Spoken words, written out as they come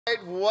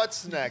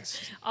What's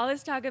next? All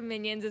this talk of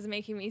Minions is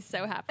making me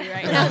so happy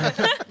right now.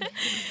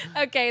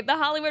 Okay, The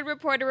Hollywood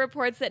Reporter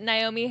reports that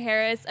Naomie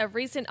Harrie, a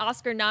recent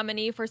Oscar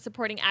nominee for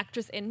supporting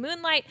actress in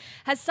Moonlight,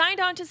 has signed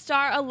on to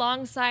star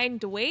alongside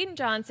Dwayne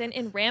Johnson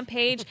in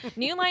Rampage,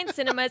 New Line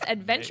Cinema's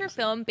adventure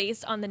film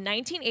based on the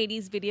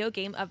 1980s video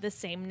game of the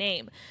same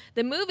name.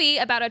 The movie,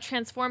 about a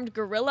transformed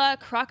gorilla,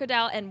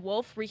 crocodile, and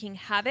wolf wreaking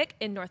havoc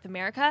in North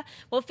America,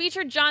 will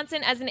feature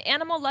Johnson as an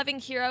animal-loving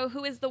hero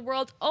who is the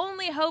world's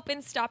only hope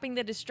in stopping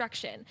the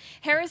destruction.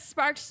 Harris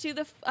sparked to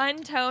the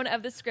fun tone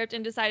of the script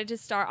and decided to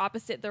star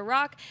opposite The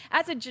Rock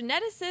as a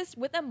geneticist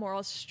with a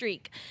moral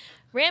streak.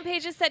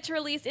 Rampage is set to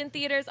release in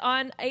theaters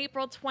on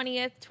April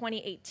 20th,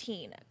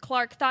 2018.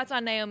 Clark, thoughts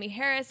on Naomie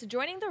Harrie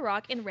joining The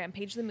Rock in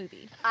Rampage the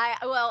movie?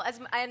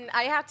 And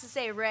I have to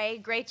say, Ray,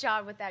 great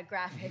job with that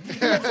graphic.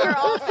 Because we're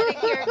all sitting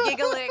here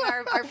giggling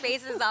our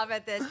faces off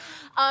at this.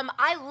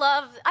 I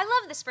love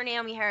this for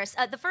Naomie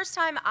Harrie. The first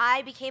time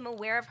I became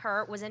aware of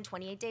her was in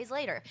 28 Days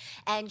Later,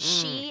 and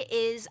she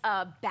is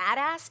a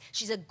badass.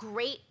 She's a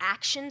great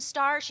action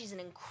star. She's an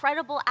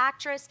incredible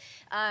actress.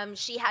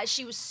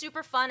 She was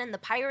super fun in the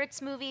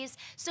Pirates movies.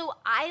 So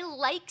I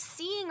like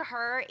seeing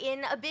her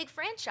in a big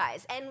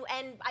franchise, and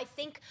I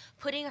think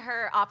putting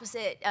her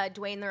opposite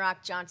Dwayne "The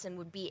Rock" Johnson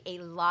would be a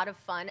lot of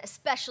fun,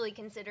 especially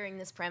considering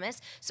this premise.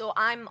 So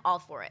I'm all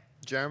for it.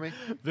 Jeremy?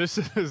 This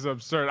is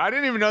absurd. I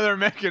didn't even know they were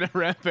making a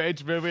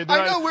Rampage movie.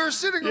 I know. We were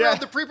sitting around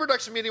the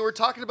pre-production meeting. We were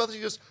talking about this.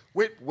 He goes,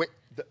 wait.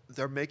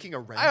 They're making a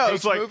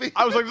Rampage movie?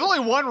 I was like, there's only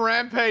one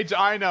Rampage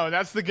I know, and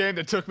that's the game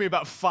that took me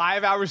about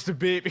 5 hours to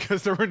beat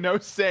because there were no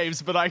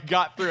saves, but I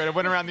got through it. I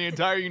went around the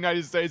entire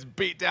United States,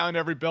 beat down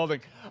every building.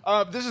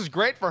 This is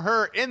great for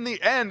her. In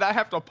the end, I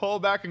have to pull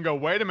back and go,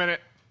 wait a minute.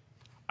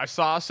 I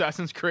saw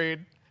Assassin's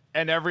Creed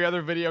and every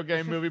other video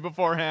game movie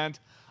beforehand.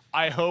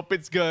 I hope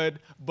it's good,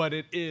 but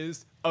it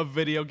is a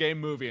video game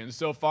movie, and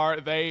so far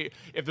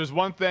if there's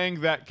one thing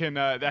that can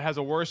that has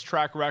a worse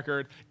track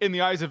record in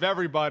the eyes of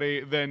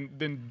everybody than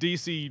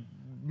DC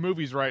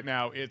movies right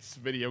now, it's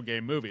video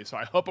game movies. So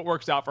I hope it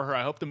works out for her.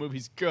 I hope the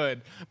movie's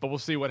good, but we'll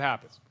see what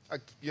happens.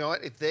 You know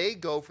what? If they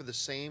go for the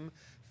same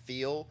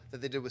feel that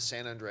they did with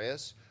San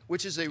Andreas,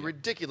 which is a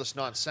ridiculous,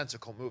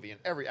 nonsensical movie in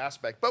every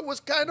aspect, but was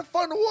kind of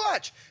fun to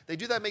watch. They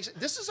do that.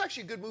 This is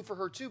actually a good move for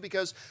her too,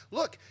 because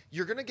look,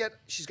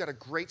 she's got a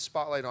great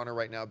spotlight on her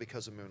right now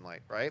because of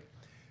Moonlight, right?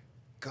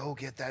 Go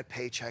get that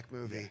paycheck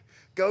movie.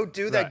 Go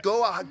do that. Right.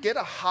 Go get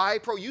a high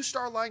pro. You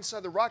star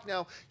alongside The Rock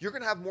now, you're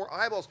going to have more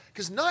eyeballs.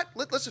 Because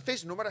let's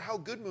face it, no matter how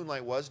good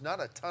Moonlight was,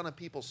 not a ton of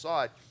people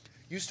saw it.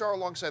 You star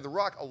alongside The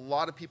Rock, a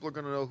lot of people are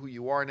going to know who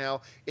you are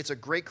now. It's a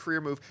great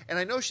career move. And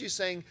I know she's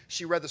saying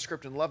she read the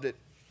script and loved it.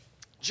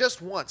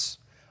 Just once,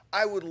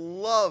 I would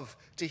love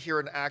to hear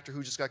an actor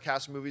who just got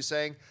cast in movies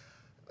saying,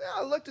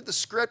 I looked at the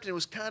script and it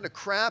was kind of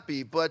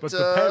crappy, but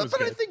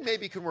I think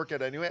maybe it can work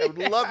out anyway. I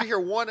would love to hear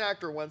one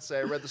actor once say,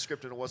 I read the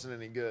script and it wasn't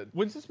any good.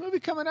 When's this movie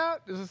coming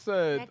out? Is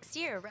this next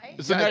year, right?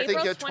 I think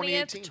April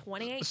 2018.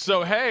 2018.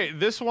 So, hey,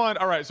 this one,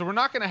 all right, so we're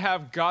not going to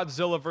have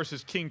Godzilla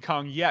versus King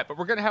Kong yet, but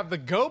we're going to have the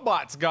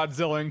GoBots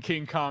Godzilla and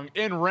King Kong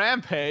in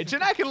Rampage,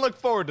 and I can look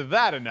forward to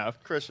that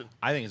enough. Christian.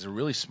 I think it's a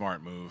really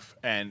smart move.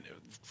 And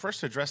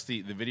first, to address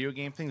the video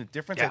game thing, the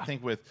difference, I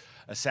think, with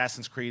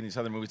Assassin's Creed and these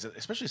other movies,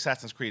 especially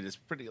Assassin's Creed, is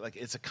pretty,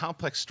 it's a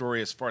complex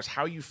story as far as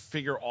how you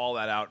figure all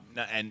that out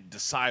and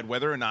decide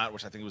whether or not,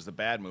 which I think was the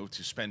bad move,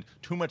 to spend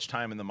too much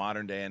time in the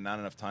modern day and not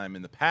enough time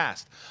in the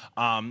past.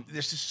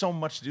 There's just so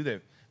much to do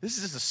there. This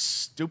is just a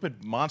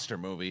stupid monster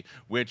movie,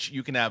 which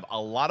you can have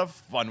a lot of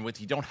fun with.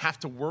 You don't have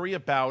to worry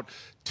about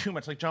too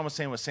much. Like John was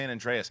saying with San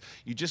Andreas,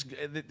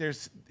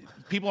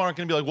 people aren't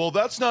going to be like, well,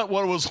 that's not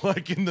what it was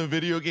like in the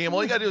video game.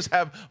 All you got to do is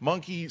have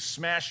monkey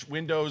smash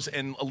windows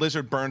and a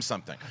lizard burn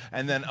something.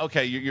 And then,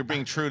 okay, you're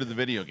being true to the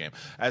video game.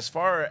 As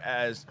far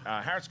as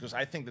Harris goes,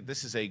 I think that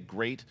this is a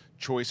great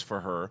choice for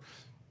her.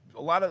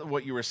 A lot of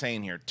what you were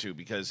saying here, too,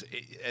 because,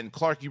 and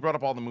Clark, you brought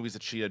up all the movies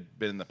that she had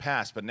been in the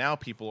past, but now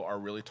people are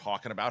really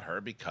talking about her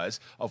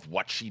because of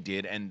what she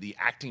did and the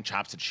acting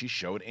chops that she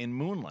showed in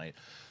Moonlight.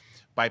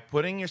 By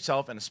putting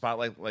yourself in a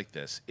spotlight like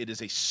this, it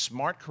is a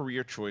smart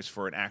career choice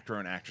for an actor or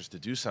an actress to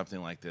do something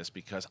like this,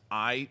 because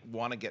I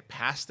want to get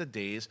past the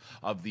days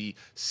of the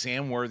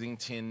Sam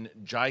Worthington,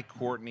 Jai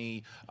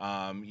Courtney,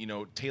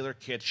 Taylor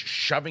Kitsch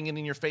shoving it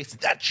in your face.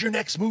 That's your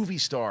next movie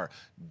star.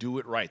 Do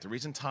it right. The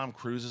reason Tom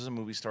Cruise is a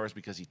movie star is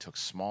because he took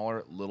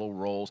smaller little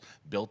roles,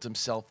 built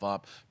himself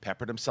up,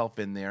 peppered himself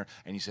in there,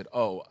 and he said,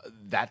 oh,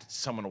 that's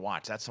someone to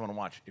watch. That's someone to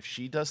watch. If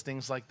she does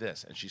things like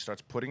this and she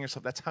starts putting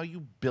herself, that's how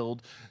you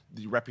build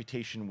the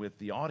reputation with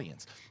the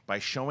audience, by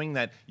showing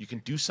that you can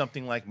do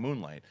something like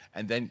Moonlight,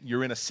 and then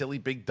you're in a silly,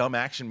 big, dumb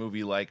action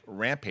movie like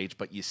Rampage,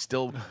 but you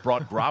still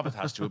brought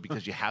gravitas to it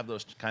because you have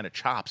those kind of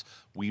chops.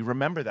 We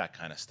remember that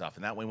kind of stuff,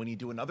 and that way when you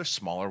do another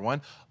smaller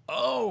one,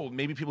 oh,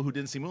 maybe people who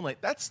didn't see Moonlight,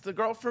 that's the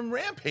girl from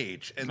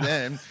Rampage. And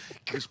then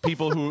there's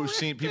people who've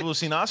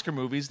seen Oscar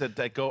movies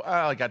that go, oh,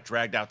 I got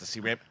dragged out to see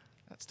Rampage.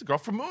 That's the girl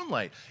from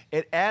Moonlight.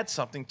 It adds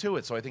something to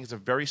it. So I think it's a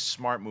very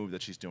smart move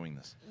that she's doing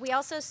this. We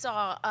also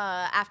saw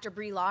after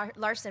Brie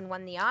Larson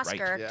won the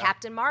Oscar, Yeah.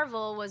 Captain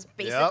Marvel was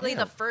basically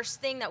the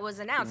first thing that was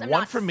announced.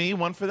 One for me,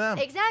 one for them.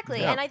 Exactly,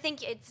 Yeah. and I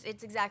think it's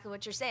exactly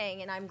what you're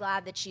saying, and I'm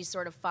glad that she's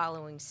sort of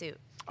following suit.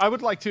 I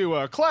would like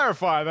to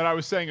clarify that I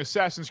was saying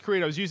Assassin's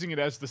Creed. I was using it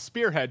as the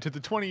spearhead to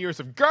the 20 years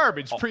of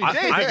garbage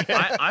predating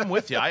it. I'm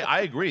with you. I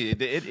agree.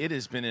 It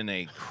has been in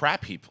a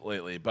crap heap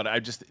lately. But I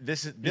just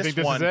this think this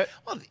is one. it?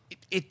 Well,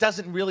 it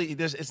doesn't really.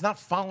 It's not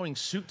following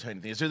suit to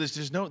anything.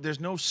 There's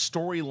no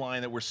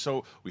storyline that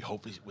we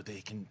hope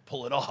they can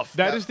pull it off.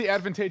 That is the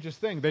advantageous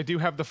thing. They do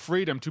have the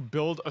freedom to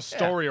build a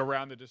story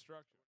around the destruction.